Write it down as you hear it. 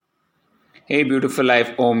Hey, beautiful life,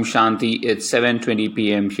 Om Shanti. It's 7:20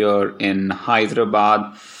 p.m. here in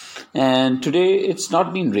Hyderabad, and today it's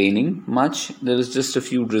not been raining much. There is just a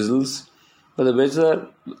few drizzles, but the weather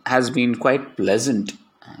has been quite pleasant.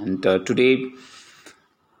 And today,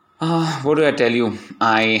 what do I tell you?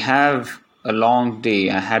 I have a long day.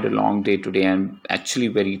 I had a long day today. I'm actually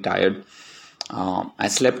very tired. I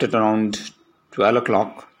slept at around 12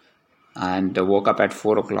 o'clock and woke up at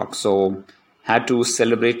 4 o'clock. So had to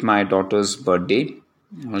celebrate my daughter's birthday.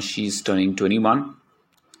 She's turning 21.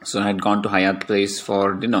 So I had gone to Hyatt Place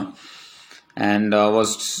for dinner and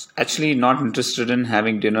was actually not interested in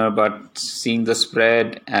having dinner, but seeing the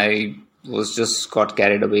spread, I was just got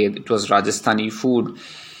carried away. It was Rajasthani food,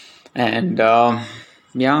 and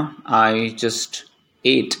yeah, I just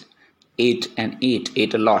ate,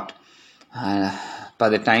 ate a lot. Uh, by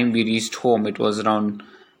the time we reached home, it was around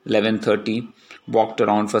 11:30. Walked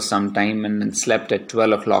around for some time and then slept at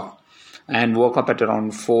 12 o'clock and woke up at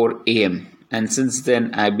around 4 a.m. And since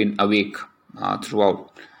then, I've been awake throughout.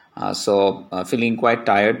 So feeling quite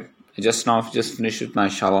tired. I just finished with my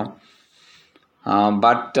shower.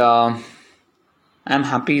 But I'm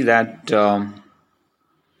happy that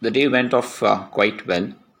the day went off quite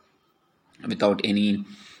well without any,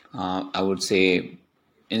 I would say,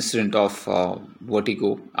 incident of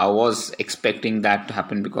vertigo. I was expecting that to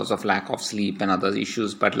happen because of lack of sleep and other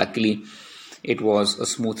issues, but luckily it was a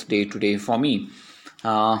smooth day today for me.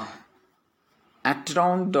 Uh, at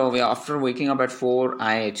around after waking up at 4,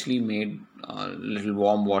 I actually made a little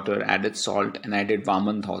warm water, added salt, and I did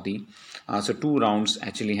Vaman Dhauti. So 2 rounds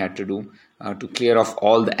actually had to do to clear off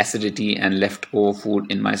all the acidity and leftover food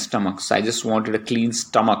in my stomach. So I just wanted a clean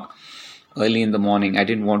stomach early in the morning. I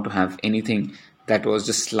didn't want to have anything that was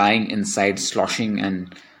just lying inside, sloshing,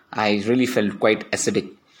 and I really felt quite acidic.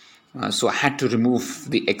 So I had to remove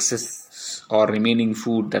the excess or remaining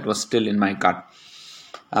food that was still in my gut.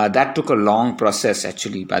 That took a long process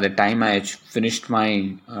actually. By the time I finished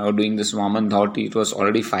my doing this Vaman Dhauti, it was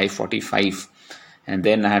already 5:45, and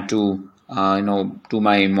then I had to do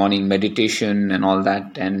my morning meditation and all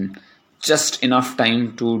that, and just enough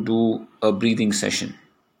time to do a breathing session.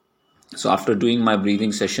 So after doing my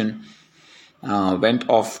breathing session, went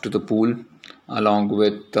off to the pool along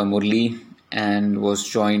with Murli and was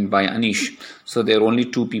joined by Anish. So there are only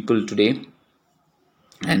 2 people today,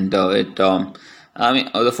 and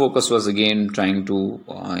the focus was again trying to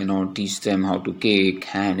teach them how to kick,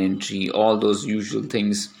 hand entry, all those usual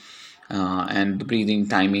things, and the breathing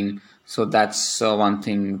timing. So that's one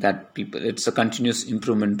thing that people. It's a continuous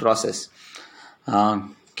improvement process.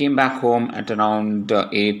 Came back home at around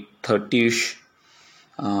 8:30ish.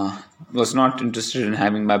 Was not interested in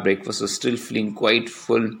having my breakfast. Was still feeling quite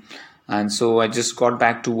full, and so I just got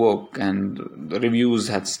back to work, and the reviews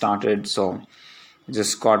had started. So I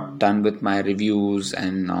just got done with my reviews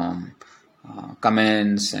and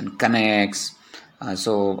comments and connects.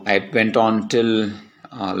 So I went on till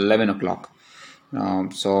 11 o'clock.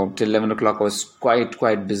 So till 11 o'clock, I was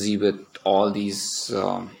quite busy with all these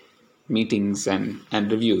meetings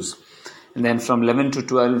and reviews. And then from 11 to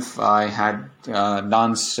 12, I had a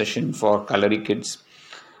dance session for Kalari kids.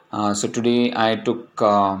 So today I took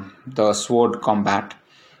the sword combat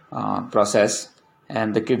process,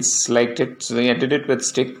 and the kids liked it. So I did it with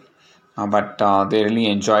stick, but they really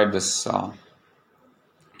enjoyed this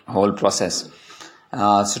whole process.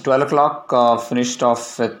 So 12 o'clock finished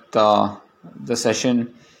off with the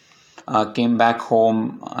session. Came back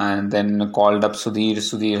home and then called up Sudhir.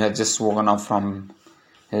 Sudhir had just woken up from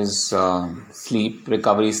his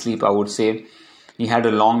recovery sleep, I would say. He had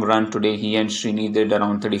a long run today. He and Srini did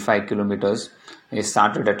around 35 kilometers. They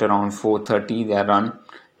started at around 4:30 their run,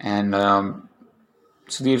 and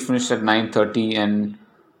Sudhir finished at 9:30 and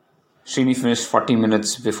Srini finished 40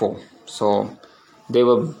 minutes before. So they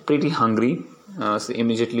were pretty hungry. So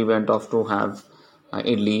immediately went off to have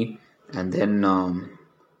idli, and then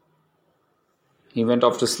he went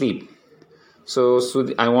off to sleep. So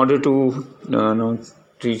I wanted to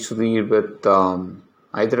treat Sudhir with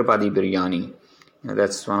Hyderabadi biryani.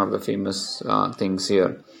 That's one of the famous things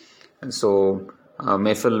here. And so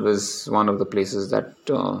Mehfil was one of the places that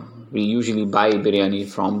we usually buy biryani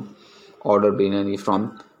from, order biryani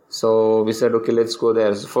from. So we said, okay, let's go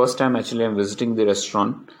there. It's the first time actually I'm visiting the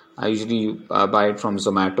restaurant. I usually buy it from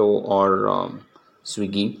Zomato or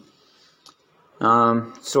Swiggy.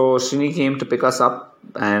 So Srini came to pick us up,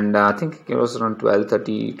 and I think it was around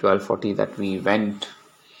 12:30, 12:40 that we went.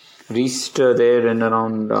 Reached there in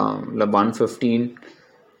around 1:15,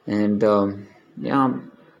 and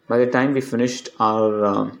by the time we finished our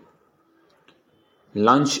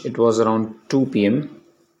lunch, it was around 2 p.m.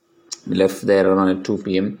 We left there around at 2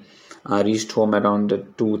 p.m. I reached home around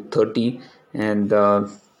 2:30, and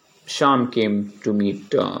Shyam came to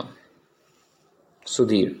meet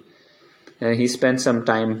Sudhir. He spent some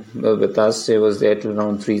time with us. He was there till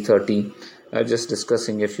around 3:30, just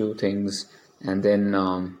discussing a few things, and then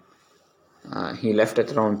he left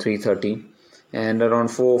at around 3:30, and around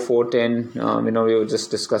 4:10, we were just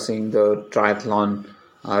discussing the triathlon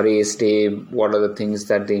race day. What are the things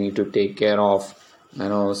that they need to take care of?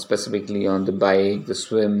 Specifically on the bike, the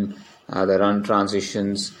swim, the run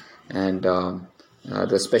transitions, and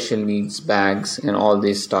the special needs bags and all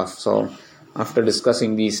this stuff. So after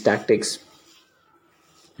discussing these tactics,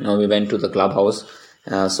 we went to the clubhouse.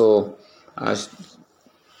 Sudhir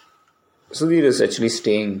is actually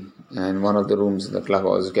staying in one of the rooms in the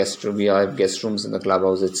clubhouse. We have guest rooms in the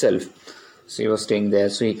clubhouse itself. So he was staying there.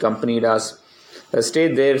 So he accompanied us,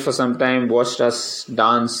 stayed there for some time, watched us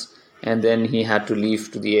dance, and then he had to leave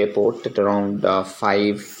to the airport at around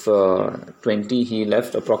 5:20. He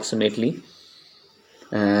left approximately.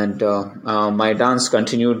 And my dance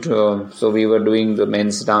continued. So we were doing the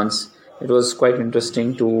men's dance. It was quite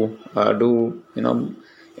interesting to do.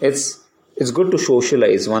 It's good to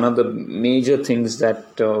socialize. One of the major things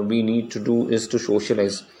that we need to do is to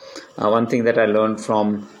socialize. One thing that I learned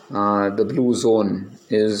from the blue zone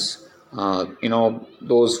is,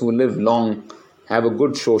 those who live long have a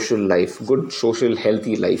good social life, good social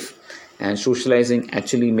healthy life, and socializing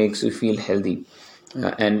actually makes you feel healthy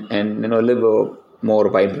and live a more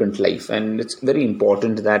vibrant life. And it's very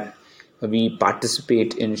important that we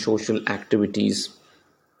participate in social activities,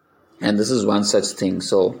 and this is one such thing.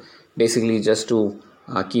 So basically, just to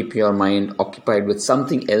keep your mind occupied with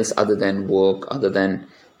something else other than work, other than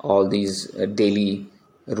all these daily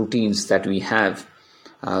routines that we have.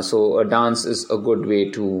 So a dance is a good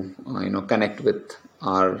way to connect with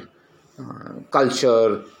our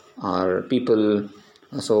culture, our people.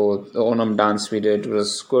 So the Onam dance we did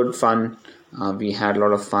was good fun. We had a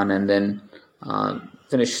lot of fun, and then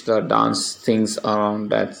finished the dance things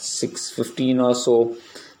around at 6:15 or so.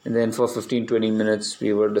 And then for 15-20 minutes,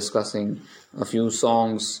 we were discussing a few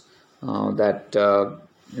songs that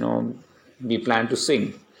we planned to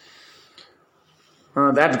sing.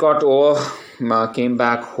 That got over. Came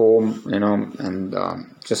back home, and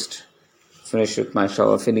just finished with my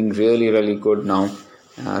shower, feeling really, really good now.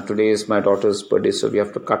 Today is my daughter's birthday, so we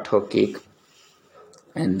have to cut her cake.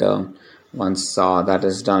 And once that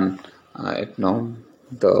is done,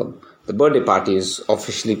 the birthday party is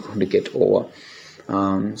officially going to get over.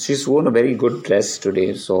 She's worn a very good dress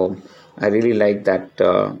today, so I really like that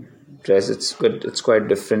dress. It's good. It's quite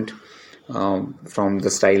different from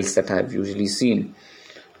the styles that I've usually seen.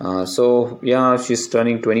 So yeah, she's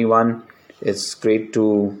turning 21. It's great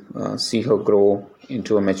to see her grow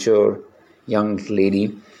into a mature young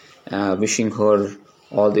lady. Wishing her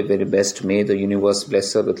all the very best. May the universe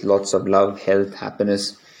bless her with lots of love, health,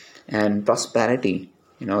 happiness, and prosperity.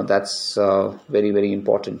 That's very, very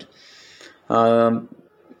important.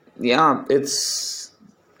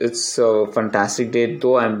 It's a fantastic day.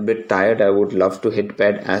 Though I'm a bit tired, I would love to hit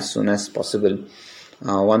bed as soon as possible.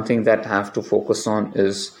 One thing that I have to focus on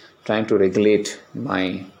is trying to regulate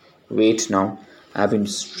my weight now. I've been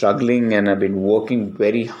struggling and I've been working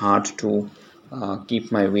very hard to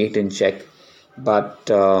keep my weight in check. But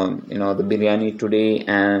the biryani today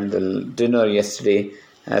and the dinner yesterday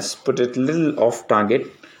has put it a little off target.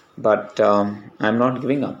 But I'm not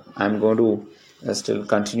giving up. I'm going to still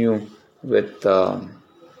continue with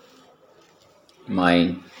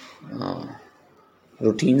my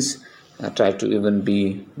routines. I try to even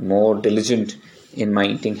be more diligent in my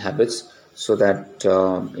eating habits, so that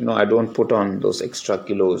I don't put on those extra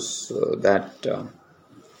kilos that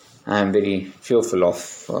I am very fearful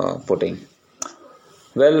of putting.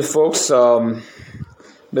 Well, folks,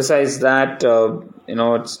 besides that,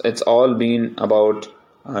 it's all been about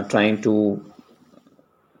trying to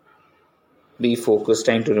be focused,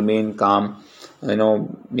 trying to remain calm.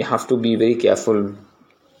 You have to be very careful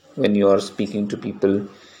when you are speaking to people.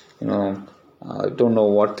 Don't know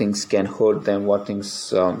what things can hurt them, what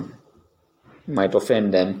things might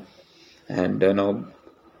offend them, and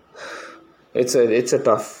it's a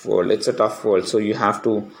tough world. It's a tough world. So you have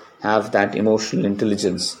to have that emotional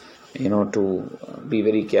intelligence, to be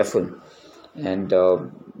very careful. And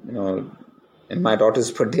in my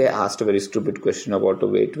daughter's birthday, I asked a very stupid question about the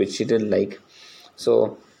weight, which she didn't like.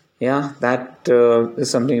 So yeah, that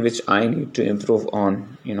is something which I need to improve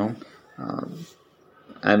on.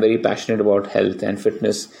 I'm very passionate about health and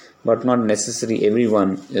fitness, but not necessarily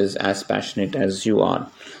everyone is as passionate as you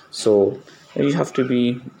are. So you have to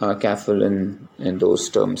be careful in those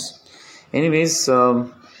terms. Anyways,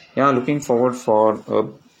 looking forward for a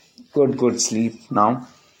good sleep now.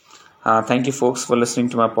 Thank you, folks, for listening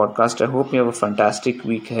to my podcast. I hope you have a fantastic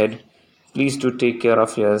week ahead. Please do take care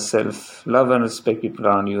of yourself. Love and respect people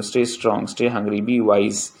around you. Stay strong, stay hungry, be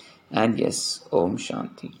wise, and yes, Om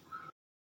Shanti.